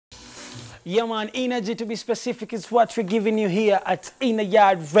Yeah, man, energy to be specific is what we're giving you here at Inner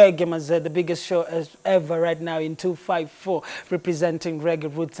Yard Reggae, the biggest show as ever right now in 254, representing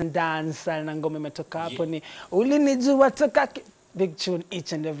reggae roots and dance. And ngoma imetoka hapo ni ulinijua toka big tune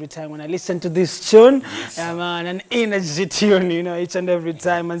each and every time when I listen to this tune. Yes. Man, an energy tune, you know, each and every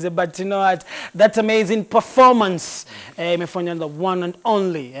time. But you know what? That amazing performance, imefanya the one and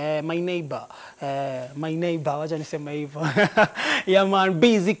only, my neighbor, wacha nisema hivyo. Yeah, man,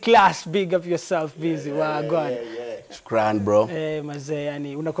 busy class, big up yourself, busy. Wow, go on. Shukran, bro. Mazee,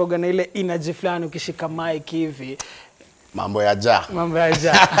 yani, unakoga na ile energy flani ukishika mic hivi. Mambo ya ja. Mambo ya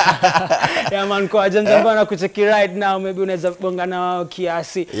ja. Yeah, man, kwa agenda ambao nakucheki right now, maybe unaweza bonga na wao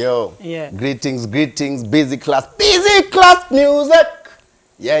kiasi. Yo, yeah. Greetings, busy class music.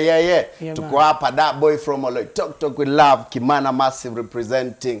 Yeah. Tuko hapa, that boy from Oloy, talk with love, Kimana Massive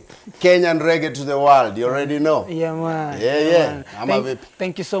representing Kenyan reggae to the world. You already know. Yeah, man. Yeah.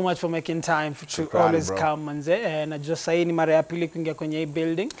 Thank you so much for making time to always come, manze. Najua sahi ni mara ya pili kuingia kwenye hii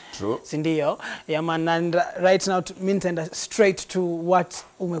building. True. Sindio? Yeah, man, and right now mintaenda straight to what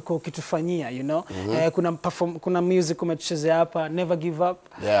umekuwa ukitufanyia, you know. Kuna music umetuchezea hapa, Never Give Up.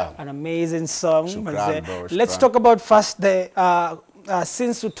 Yeah. An amazing song. Shukran, bro. Let's talk about first the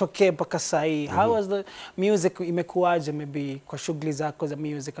since utoke mpaka sahi, how was the music imekuaje maybe kwa shughuli zako za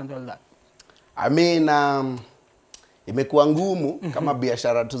music and all that? I mean, imekuwa ngumu kama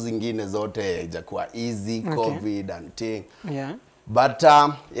biashara tu zingine zote, haijakuwa easy, COVID and thing. Yeah. But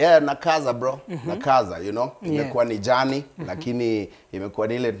yeah, nakaza bro, nakaza, you know. Imekuwa ni journey, lakini imekuwa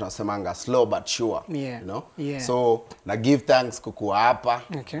ni ile tunasemanga slow but sure, you know. Yeah. So na give thanks kukuwa hapa.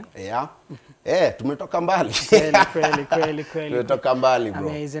 Okay. Yeah. Tumetoka mbali. Kweli. Tumetoka mbali, bro.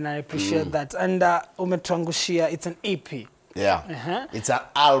 Amazing, I appreciate that. And umetuangushia, it's an EP. Yeah. It's an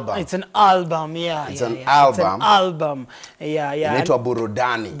album. It's an album, yeah. It's an album. It's an album. Yeah. Inaitwa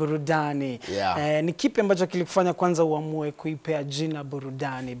Burudani. Burudani. Yeah. Ni kipi ambacho kilikufanya kwanza uamue kuipea jina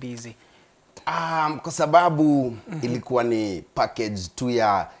Burudani, busy? Kwa sababu ilikuwa ni package tu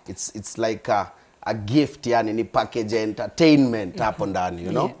ya, it's like a gift, yani ni package entertainment hapo ndani, you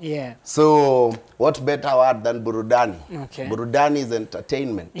know. Yeah. So what better word than burudani? Okay. Burudani is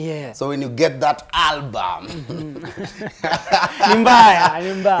entertainment. Yeah. So when you get that album, Ni mbaya.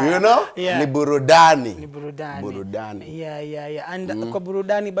 you know, yeah. Ni burudani. Burudani. Yeah. And kwa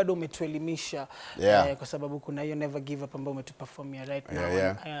burudani bado umetuelimisha, kwa sababu kuna hiyo Never Give Up ambayo umetuperformia right now.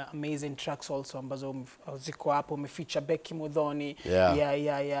 Yeah. Amazing tracks also ambazo ziko hapo, umefeature Becky Modhoni.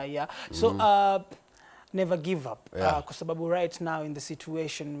 Yeah. So Never Give Up. Kwa sababu right now in the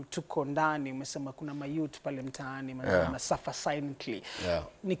situation tuko ndani, umesema kuna mayouth pale mtaani na suffer silently.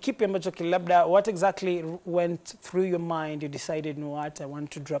 Ni kipi ambacho labda, what exactly went through your mind you decided, no, what I want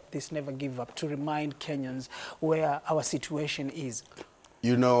to drop this Never Give Up to remind Kenyans where our situation is?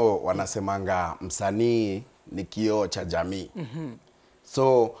 You know, wanasemanga msanii ni kioo cha jamii.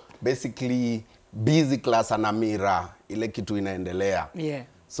 So basically busy class anamira ile kitu inaendelea. Yeah.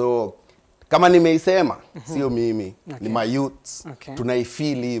 So kama nimeisema, sio mimi, ni my youths.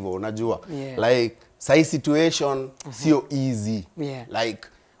 Tunaifeel hivyo, unajua. Like, say situation, sio easy. Like,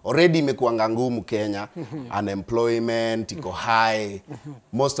 already imekuwa ngumu Kenya. Unemployment, iko high.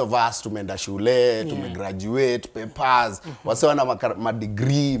 Most of us tumeenda shule, tumegraduate, papers. Wase wana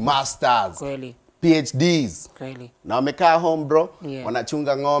ma-degree, masters. Kweli. PhDs. Kweli. Na wamekaa home, bro.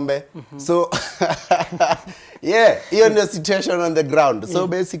 Wanachunga ng'ombe. So, yeah, hiyo ndio situation on the ground. So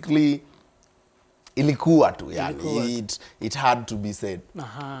basically, ilikuwa tu, yani. It had to be said.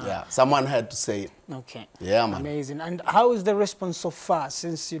 Yeah, someone had to say it. Okay. Yeah, man. Amazing. And how is the response so far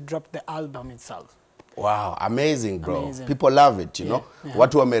since you dropped the album itself? Wow, amazing, bro. Amazing. People love it, you know.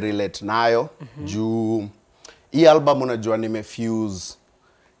 Watu wamerelate nayo. Juu hii album unajua nimefuse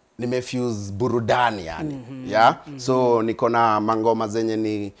burudani, yani. So niko na mangoma zenye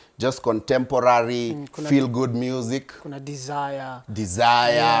ni just contemporary, feel good music. Kuna desire.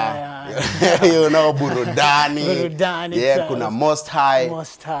 You know, burudani. Yeah, kuna most high.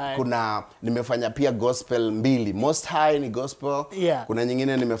 Kuna nimefanya pia gospel mbili. Most high ni gospel. Kuna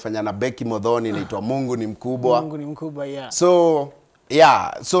nyingine nimefanya na Becky Modhoni inaitwa Mungu ni mkubwa.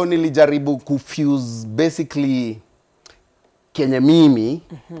 Yeah. So nilijaribu kufuse basically Kenya mimi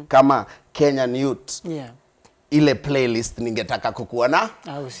kama Kenyan youth. Ile playlist ningetaka kukuwa na.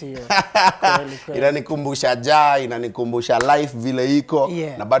 Sio. Inanikumbusha inanikumbusha life vile iko,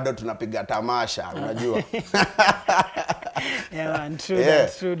 na bado tunapiga tamasha, unajua. Yeah, man,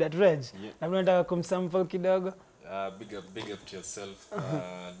 true that, Reg. Na unataka kumsample kidogo? Big up to yourself.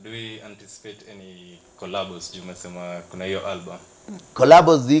 Do we anticipate any collabs? Umesema kuna hiyo album.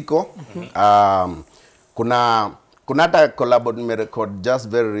 Collabs ziko. kuna hata collab nimerecord just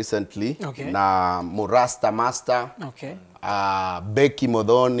very recently na Murasta Master. Becky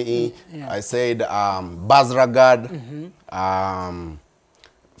Modhoni, I said Bazragad,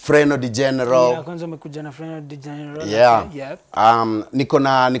 Freno Di General. Yeah, kwanza umekuja na Freno Di General. Yeah.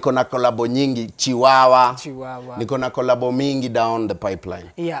 Niko na collabo nyingi, Chihuahua. Niko na collabo mingi down the pipeline.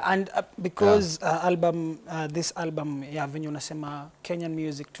 Yeah, and because this album, yeah, venye unasema Kenyan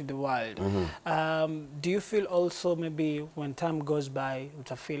music to the world. Do you feel also maybe when time goes by,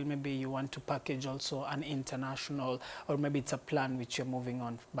 you feel maybe you want to package also an international, or maybe it's a plan which you're moving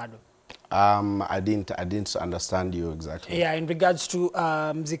on, bado? I didn't understand you exactly. Yeah, in regards to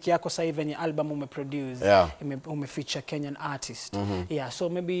mziki yako sasa hivi yenye album umeproduce, umefeature Kenyan artist. Yeah, so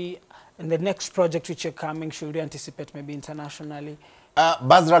maybe in the next project which you're coming, should we anticipate maybe internationally?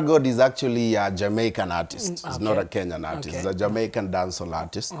 Bazragad is actually a Jamaican artist. He's not a Kenyan artist. He's a Jamaican dancehall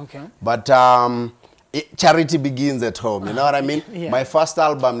artist. But charity begins at home, you know what I mean? My first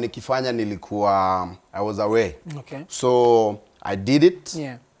album nikifanya nilikuwa, I was away. So I did it.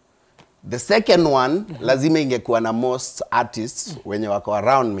 The second one, lazima ingekuwa na most artists wenye wako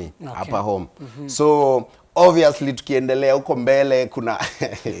around me hapa home. So obviously tukiendelea huko mbele kuna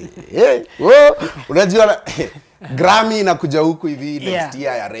unajua Grammy inakuja huku hivi next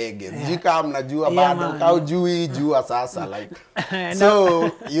year ya reggae. Sijui kama mnajua bado, kama hujui jua sasa like. So,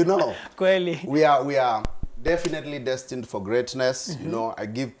 you know, we are definitely destined for greatness, you know. I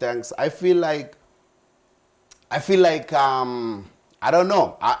give thanks. I feel like I don't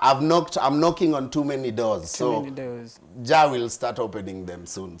know. I'm knocking on too many doors. Ja will start opening them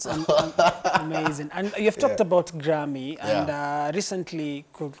soon. So. Amazing. And you've talked about Grammy, and recently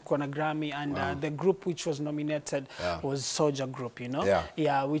kuna Grammy, and the group which was nominated was Soulja Group, you know?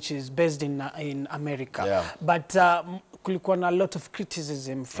 Yeah, which is based in America. But kulikuwa na a lot of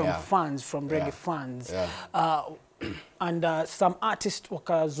criticism from fans, from reggae fans. And some artists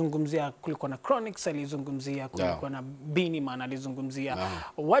wakazungumzia, kulikuwa na Chronix alizungumzia, kulikuwa na Beenie Man alizungumzia.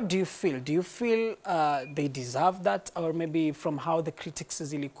 What do you feel? Do you feel they deserve that, or maybe from how the critics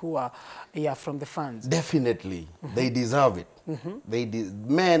zilikuwa from the fans? Definitely. They deserve it.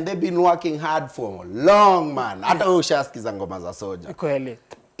 Man, they've been working hard for long, man. Hata ushasikiza ngoma za Soulja. Kweli.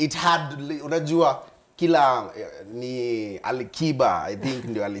 It had, unajua, kila ni Alikiba, I think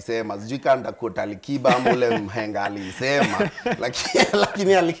ndio alisema, sijui kanda quote Alikiba mule mhenga alisema,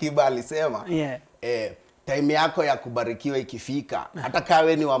 lakini Alikiba alisema time yako ya kubarikiwa ikifika, hata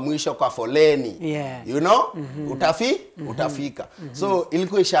kawe ni wa mwisho kwa foleni, you know, utafika. So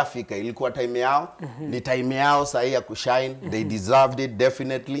ilikuwa ishafika, ilikuwa time yao, ni time yao sahi ya kushine. They deserved it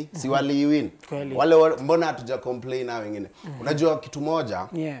definitely. Si wali win. Wale mbona hatuja complain na wengine. Unajua kitu moja,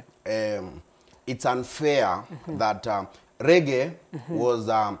 it's unfair that reggae was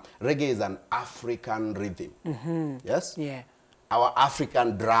reggae is an African rhythm. Yes? Our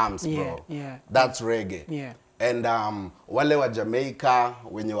African drums, bro. That's reggae. And wale wa Jamaica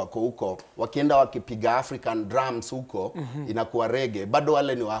wenye wako huko wakienda wakipiga African drums huko inakuwa reggae. Bado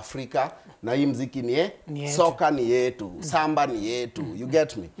wale ni wa Afrika na hii mziki ni soka ni yetu, samba ni yetu. You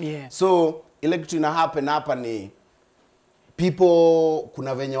get me? So ile kitu ina happen hapa ni people,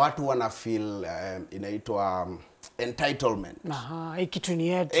 kuna venye watu wana feel inaitwa entitlement. Hii kitu ni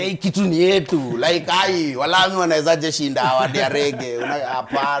yetu. Kitu ni yetu. Like walami wanawezaje shinda awadi ya reggae.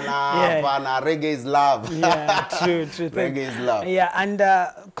 Hapana, reggae is love. True. Reggae is love. And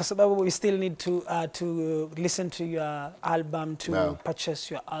kwa sababu we still need to listen to your album, to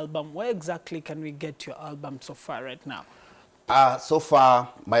purchase your album. Where exactly can we get your album so far right now? So far,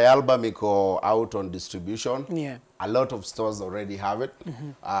 my album is out on distribution. A lot of stores already have it.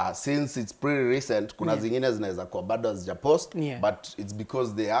 Since it's pretty recent, kuna zingine zinaweza kuwa bado hazijapost, but it's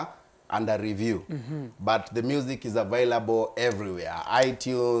because they are under review. But the music is available everywhere.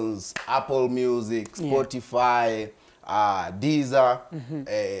 iTunes, Apple Music, Spotify, Deezer,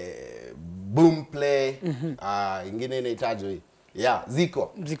 Boomplay, ingine inaitwaje hii?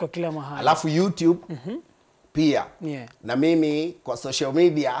 Ziko kila mahali. Alafu YouTube pia. Na mimi kwa social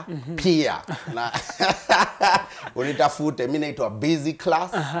media pia. Na unitafute, mimi naitwa Busy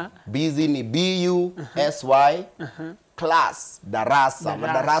Class. Busy ni B-U-S-Y. Class, darasa.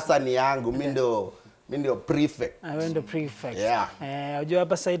 Madarasa ni yangu, mimi ndio prefect. Wewe ndio prefect. Unajua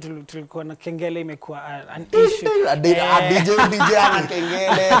hapa sasa tulikuwa na kengele imekuwa an issue. DJ ana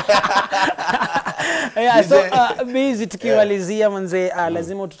kengele. So busy tukimalizia manze,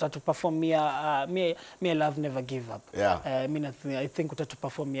 lazima tutatuperformia me love never give up. I think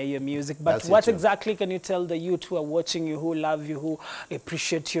utatuperformia your music, but that's what exactly can you tell the youth who are watching you, who love you, who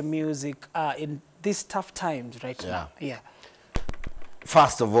appreciate your music in these tough times right now?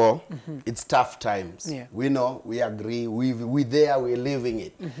 first of all, it's tough times. Yeah. We know, we agree, we there, we're living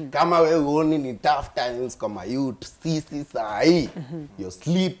it. Kama we uoni ni tough times kama youth, sisi sahi, you're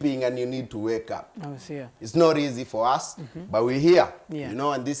sleeping and you need to wake up. I was here. It's not easy for us, but we're here, Yeah. you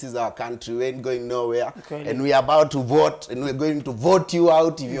know, and this is our country. We ain't going nowhere. Okay. And we're about to vote, and we're going to vote you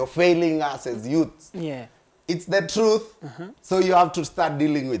out if you're failing us as youths. Yeah. It's the truth, so you have to start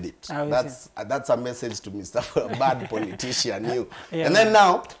dealing with it. I was That's a message to Mr. Bad Politician, you. Yeah. And then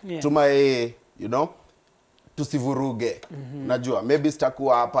now, Yeah. to my, you know, tusivuruge. Najua, maybe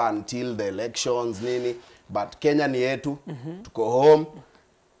sitakuwa hapa until the elections, nini, but Kenya ni yetu, tuko home,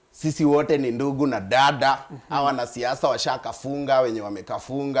 sisi wote ni ndugu na dada, hawa na siasa washakafunga, wenye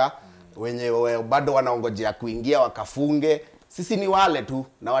wamekafunga, wenye bado wanaongojea kuingia wakafunge, sisi ni wale tu,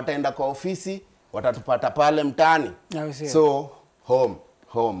 na wataenda kwa ofisi, watatupata pale mtani. So, home.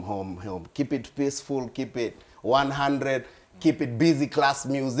 Keep it peaceful, keep it 100, keep it busy class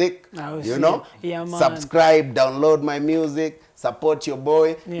music, you know. Yeah, man. Subscribe, download my music, support your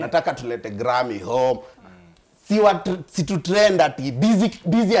boy. Yeah. Nataka tulete Grammy home. Si tu trend ati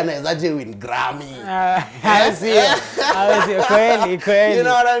busy anawezaje win Grammy. Kweli. You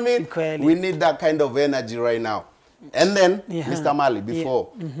know what I mean? Kweli. We need that kind of energy right now. And then, Yeah. Mr. Mali, before,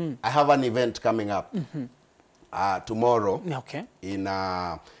 I have an event coming up tomorrow Okay. in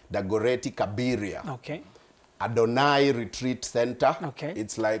Dagoretti, Kabiria. Okay. Adonai Retreat Center. Okay.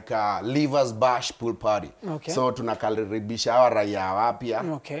 It's like a Leavers Bash pool party. Okay. So tunakaribisha hawa raia wapya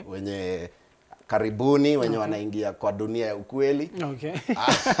Okay. wenye karibuni, wenye wanaingia kwa dunia ya ukweli. Okay. So,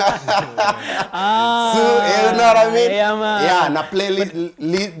 you know what I mean? Yeah, man. Yeah, na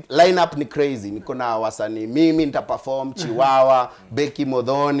lineup ni crazy. Niko na wasanii, mimi nita perform Chiwawa, Becky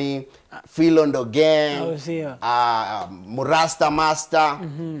Modhoni, Philondo Gang, Murasta Master,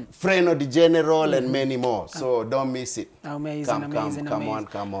 Freno the General, and many more. So don't miss it. Amazing.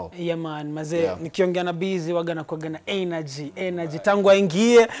 Come on. Yeah, man, mazee, nikiongea na busy waga na kuaga na energy. Tangu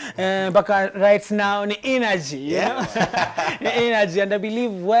aingie mpaka right now ni energy, you know? Energy, and I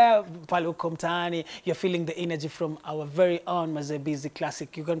believe where pale uko mtaani, you're feeling the energy from our very own Mazee Busy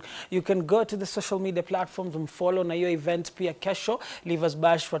Classic. You can go to the social media platforms and follow na hiyo event pia kesho, Leavers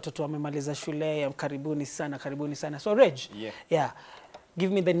Bash, watoto wamemaliza shule, karibuni sana. So Reg, yeah,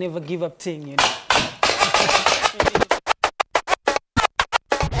 give me the never give up thing, you know.